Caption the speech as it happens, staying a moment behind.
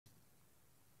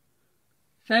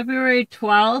February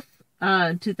 12th,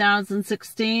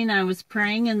 2016, I was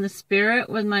praying in the Spirit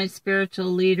with my spiritual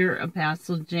leader,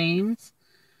 Apostle James,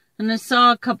 and I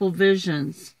saw a couple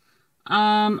visions.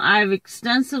 I've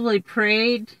extensively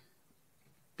prayed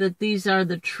that these are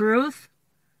the truth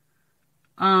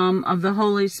of the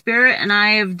Holy Spirit, and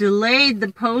I have delayed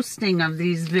the posting of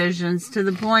these visions to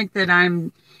the point that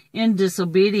I'm in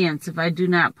disobedience if I do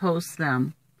not post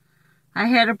them. I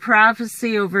had a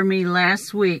prophecy over me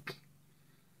last week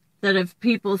that if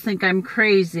people think I'm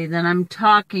crazy, then I'm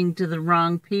talking to the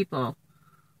wrong people.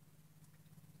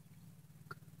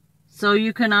 So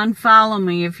you can unfollow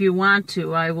me if you want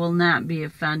to. I will not be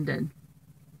offended.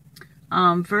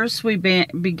 First, we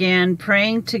began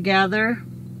praying together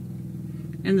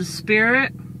in the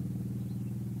Spirit.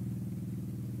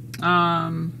 I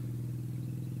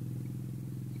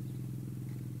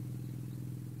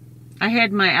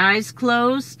had my eyes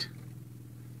closed,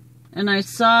 and I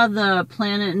saw the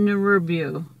planet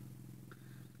Nibiru.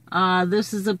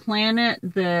 This is a planet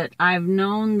that I've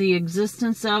known the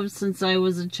existence of since I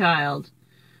was a child,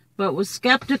 but was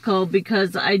skeptical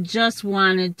because I just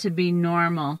wanted to be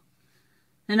normal.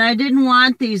 And I didn't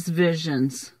want these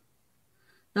visions.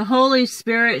 The Holy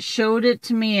Spirit showed it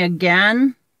to me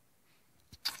again.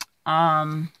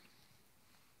 A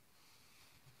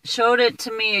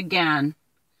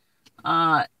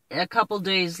couple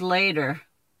days later.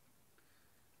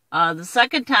 The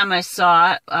second time I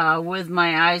saw it, with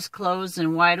my eyes closed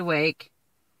and wide awake,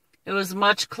 it was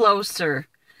much closer.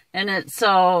 And it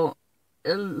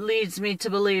leads me to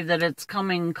believe that it's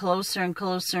coming closer and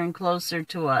closer and closer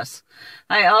to us.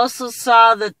 I also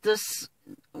saw that this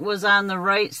was on the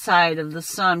right side of the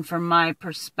sun from my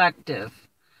perspective.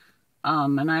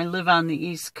 And I live on the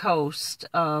East Coast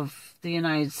of the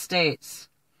United States.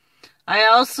 I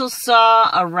also saw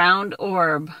a round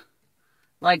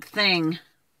orb-like thing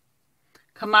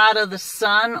come out of the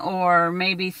sun, or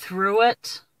maybe through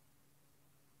it.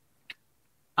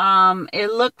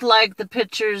 It looked like the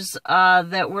pictures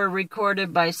that were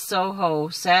recorded by Soho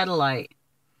satellite.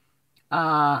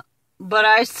 But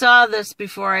I saw this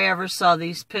before I ever saw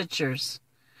these pictures.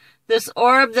 This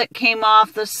orb that came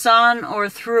off the sun or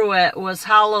through it was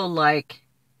hollow-like,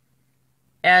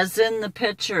 as in the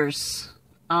pictures.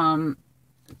 And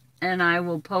I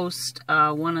will post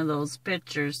one of those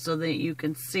pictures so that you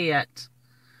can see it.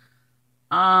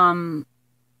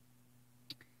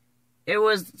 It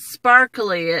was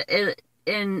sparkly. It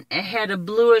had a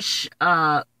bluish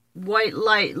white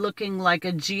light looking like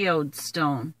a geode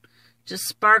stone. Just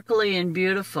sparkly and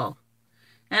beautiful.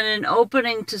 And an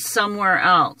opening to somewhere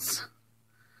else.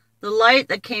 The light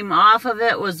that came off of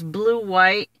it was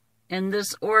blue-white, and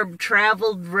this orb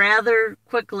traveled rather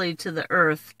quickly to the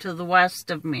earth, to the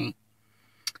west of me.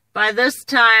 By this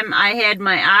time, I had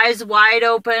my eyes wide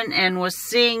open and was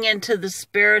seeing into the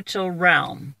spiritual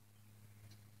realm.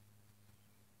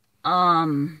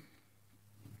 The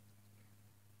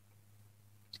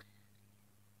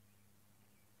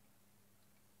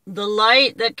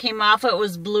light that came off it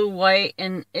was blue-white,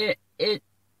 and it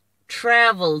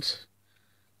traveled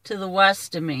to the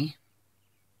west of me.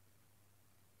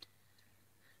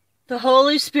 The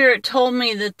Holy Spirit told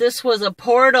me that this was a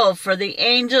portal for the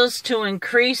angels to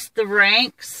increase the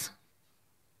ranks.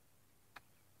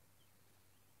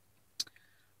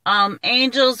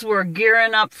 Angels were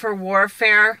gearing up for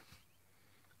warfare.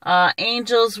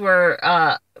 Angels were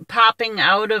popping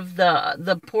out of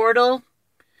the portal,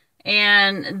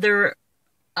 and they're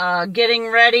getting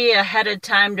ready ahead of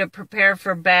time to prepare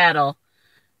for battle.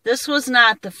 This was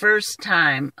not the first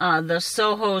time. The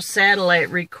Soho satellite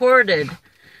recorded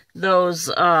those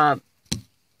on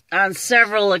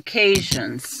several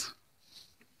occasions.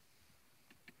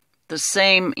 The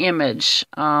same image.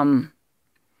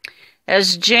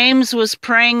 As James was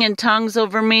praying in tongues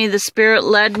over me, the Spirit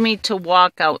led me to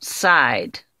walk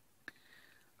outside.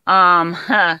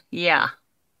 Yeah.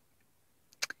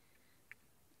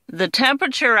 The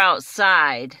temperature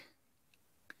outside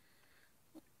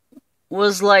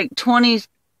was like 20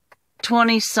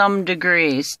 some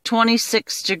degrees,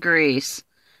 26 degrees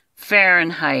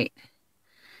Fahrenheit.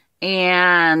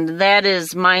 And that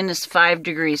is -5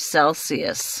 degrees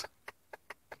Celsius.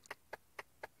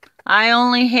 I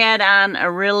only had on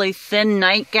a really thin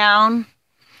nightgown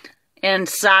and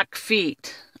sock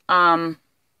feet. I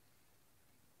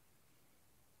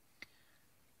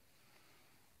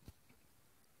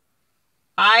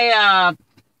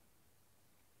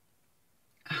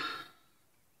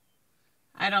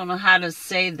don't know how to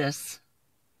say this.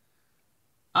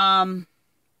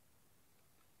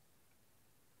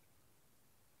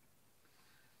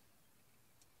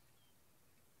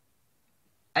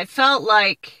 I felt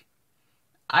like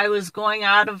I was going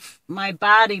out of my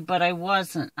body, but I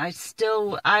wasn't. I stepped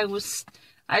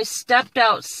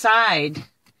outside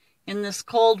in this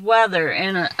cold weather,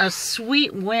 and a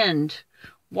sweet wind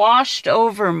washed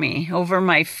over me, over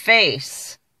my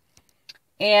face.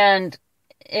 And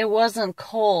it wasn't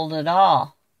cold at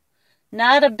all.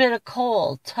 Not a bit of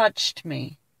cold touched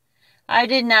me. I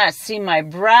did not see my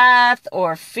breath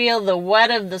or feel the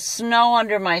wet of the snow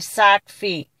under my socked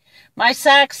feet. My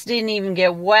socks didn't even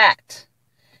get wet.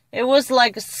 It was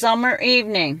like a summer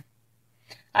evening.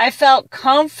 I felt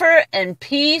comfort and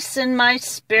peace in my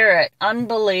spirit.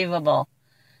 Unbelievable.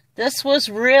 This was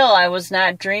real. I was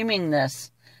not dreaming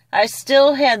this. I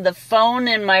still had the phone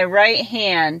in my right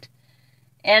hand,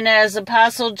 and as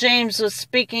Apostle James was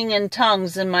speaking in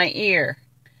tongues in my ear.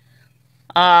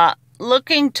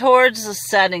 Looking towards the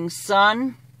setting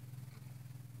sun,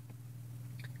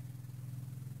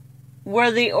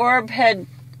 where the orb had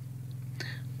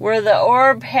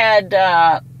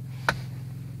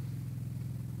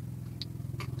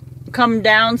come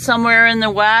down somewhere in the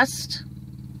west,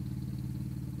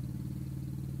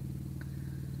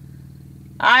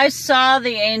 I saw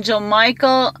the angel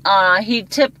Michael. He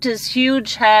tipped his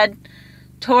huge head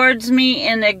towards me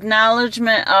in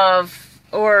acknowledgement of,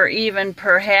 or even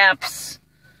perhaps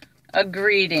a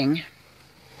greeting.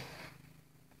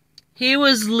 He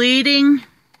was leading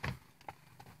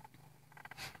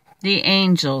the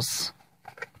angels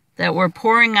that were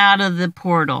pouring out of the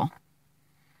portal.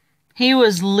 He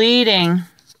was leading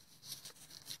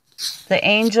the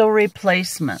angel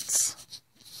replacements,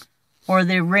 or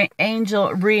the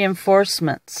angel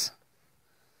reinforcements,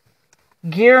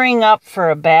 gearing up for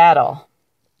a battle.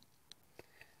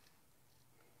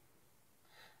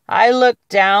 I looked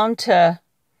down to,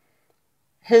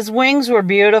 his wings were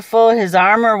beautiful. His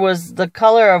armor was the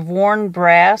color of worn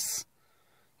brass.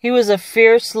 He was a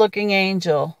fierce-looking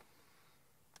angel,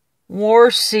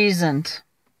 war-seasoned.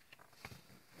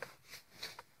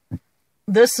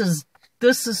 This is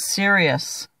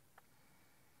serious.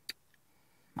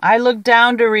 I looked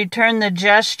down to return the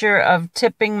gesture of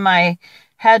tipping my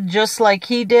head just like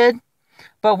he did,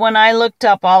 but when I looked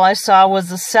up, all I saw was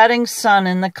the setting sun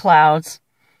in the clouds.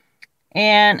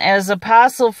 And as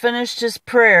Apostle finished his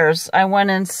prayers, I went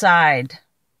inside.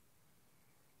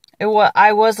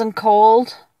 I wasn't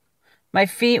cold. My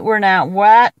feet were not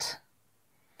wet.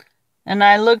 And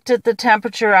I looked at the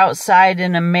temperature outside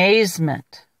in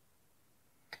amazement.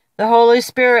 The Holy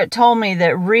Spirit told me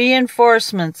that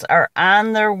reinforcements are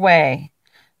on their way,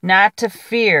 not to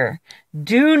fear.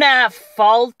 Do not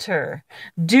falter.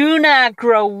 Do not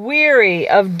grow weary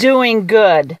of doing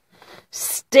good.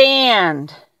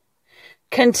 Stand.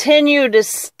 Continue to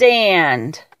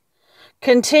stand.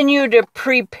 Continue to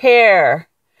prepare.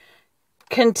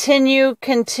 Continue.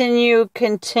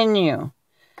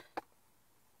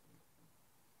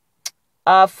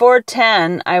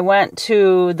 4:10, I went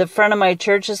to the front of my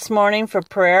church this morning for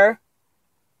prayer.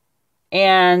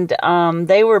 And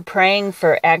they were praying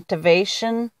for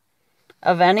activation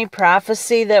of any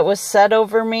prophecy that was said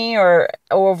over me or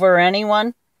over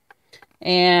anyone.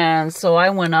 And so I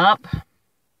went up.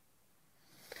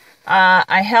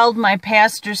 I held my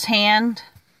pastor's hand.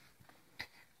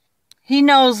 He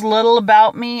knows little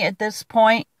about me at this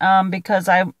point because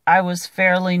I was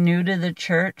fairly new to the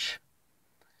church.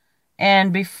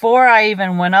 And before I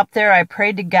even went up there, I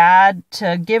prayed to God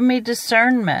to give me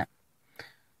discernment,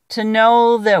 to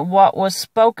know that what was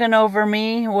spoken over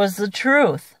me was the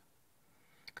truth.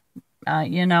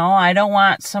 I don't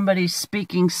want somebody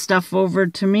speaking stuff over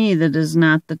to me that is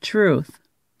not the truth.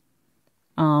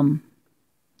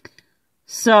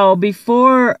 So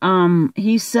before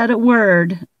he said a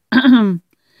word,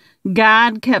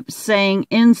 God kept saying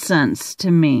incense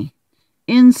to me.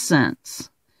 Incense.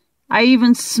 I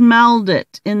even smelled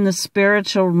it in the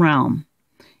spiritual realm.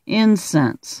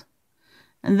 Incense.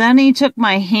 And then he took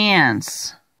my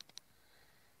hands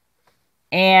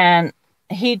and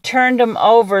he turned them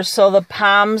over so the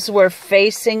palms were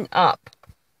facing up.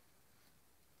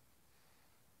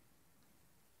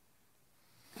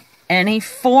 And he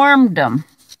formed them.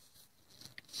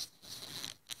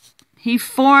 He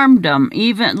formed them,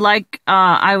 even like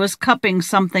I was cupping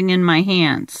something in my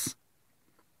hands.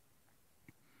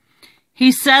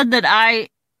 He said that I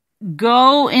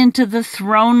go into the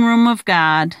throne room of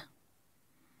God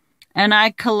and I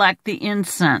collect the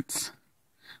incense.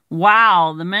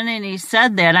 Wow, the minute he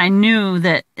said that, I knew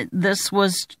that this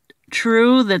was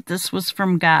true, that this was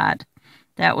from God.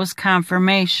 That was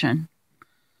confirmation.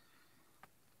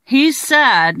 He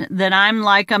said that I'm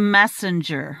like a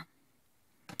messenger.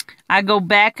 I go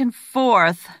back and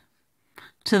forth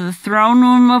to the throne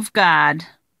room of God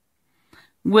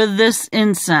with this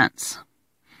incense,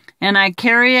 and I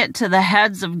carry it to the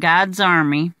heads of God's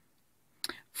army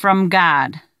from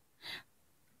God.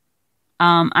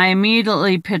 I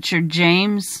immediately pictured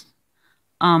James,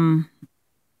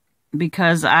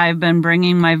 because I've been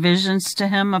bringing my visions to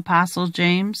him, Apostle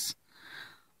James.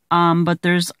 But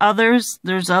there's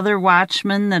other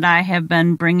watchmen that I have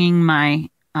been bringing my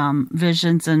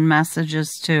visions and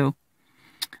messages to.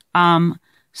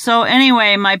 So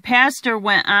anyway, my pastor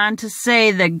went on to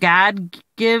say that God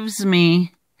gives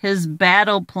me his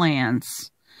battle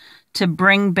plans to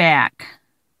bring back.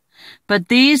 But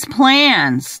these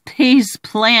plans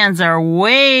are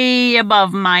way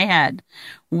above my head,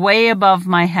 way above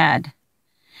my head.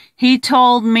 He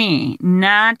told me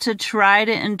not to try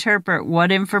to interpret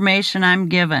what information I'm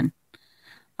given,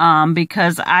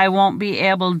 because I won't be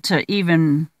able to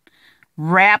even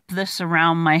wrap this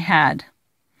around my head.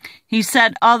 He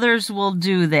said others will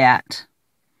do that.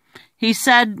 He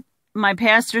said, my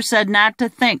pastor said not to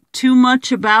think too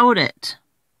much about it,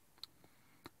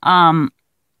 about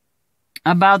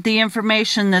the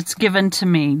information that's given to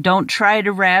me. Don't try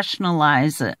to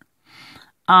rationalize it.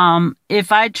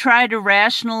 If I try to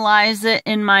rationalize it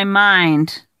in my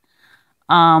mind,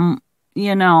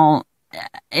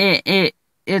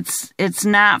 it's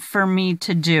not for me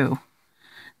to do.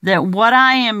 That what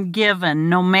I am given,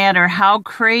 no matter how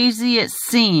crazy it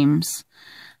seems,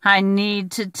 I need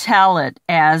to tell it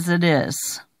as it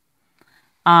is.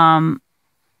 And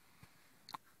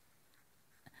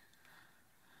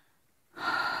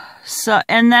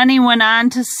then he went on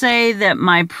to say that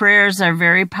my prayers are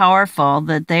very powerful,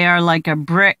 that they are like a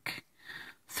brick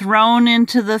thrown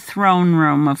into the throne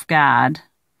room of God.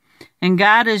 And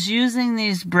God is using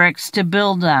these bricks to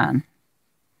build on.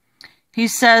 He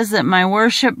says that my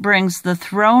worship brings the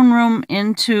throne room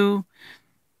into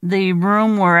the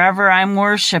room wherever I'm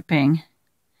worshiping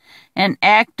and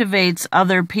activates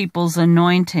other people's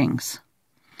anointings.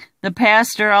 The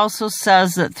pastor also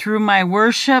says that through my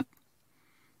worship,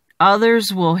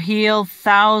 others will heal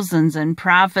thousands and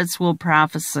prophets will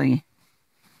prophesy.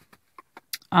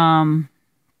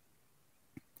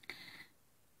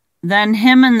 Then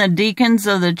him and the deacons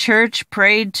of the church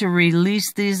prayed to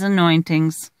release these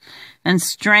anointings and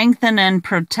strengthen and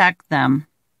protect them.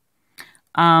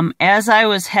 As I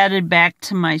was headed back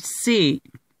to my seat,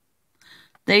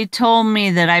 they told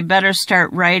me that I better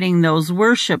start writing those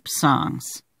worship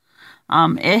songs.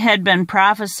 It had been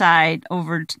prophesied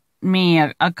over me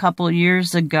a couple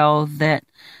years ago that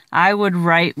I would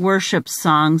write worship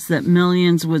songs that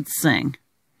millions would sing.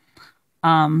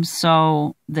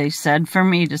 So they said for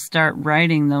me to start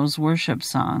writing those worship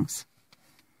songs.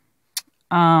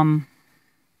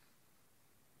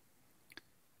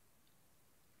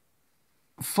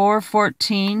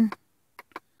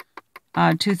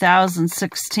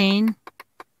 4/14/2016.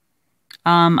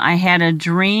 I had a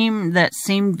dream that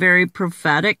seemed very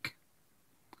prophetic.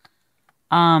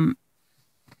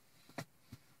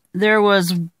 There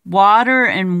was water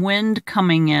and wind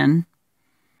coming in,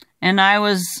 and I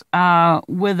was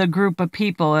with a group of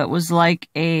people. It was like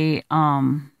a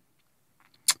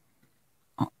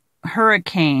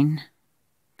hurricane,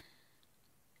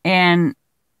 and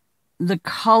the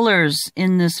colors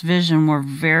in this vision were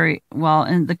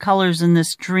and the colors in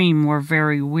this dream were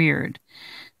very weird.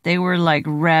 They were like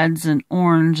reds and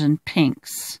orange and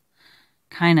pinks,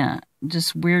 kind of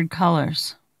just weird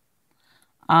colors.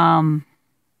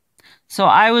 So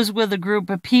I was with a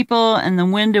group of people, and the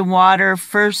wind and water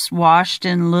first washed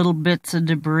in little bits of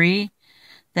debris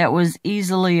that was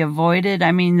easily avoided.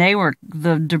 I mean,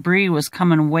 the debris was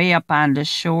coming way up onto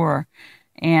shore,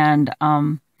 and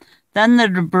then the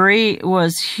debris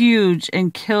was huge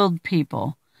and killed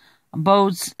people,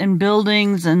 boats and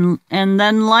buildings, and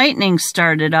then lightning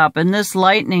started up, and this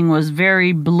lightning was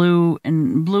very blue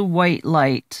and blue-white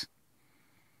light.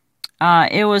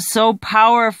 It was so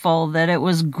powerful that it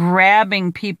was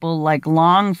grabbing people like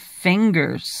long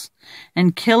fingers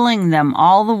and killing them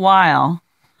all the while.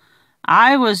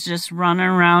 I was just running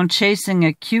around chasing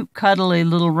a cute, cuddly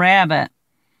little rabbit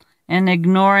and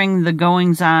ignoring the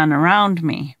goings-on around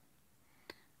me.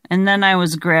 And then I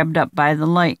was grabbed up by the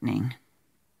lightning.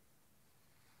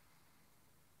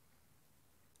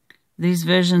 These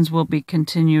visions will be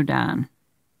continued on.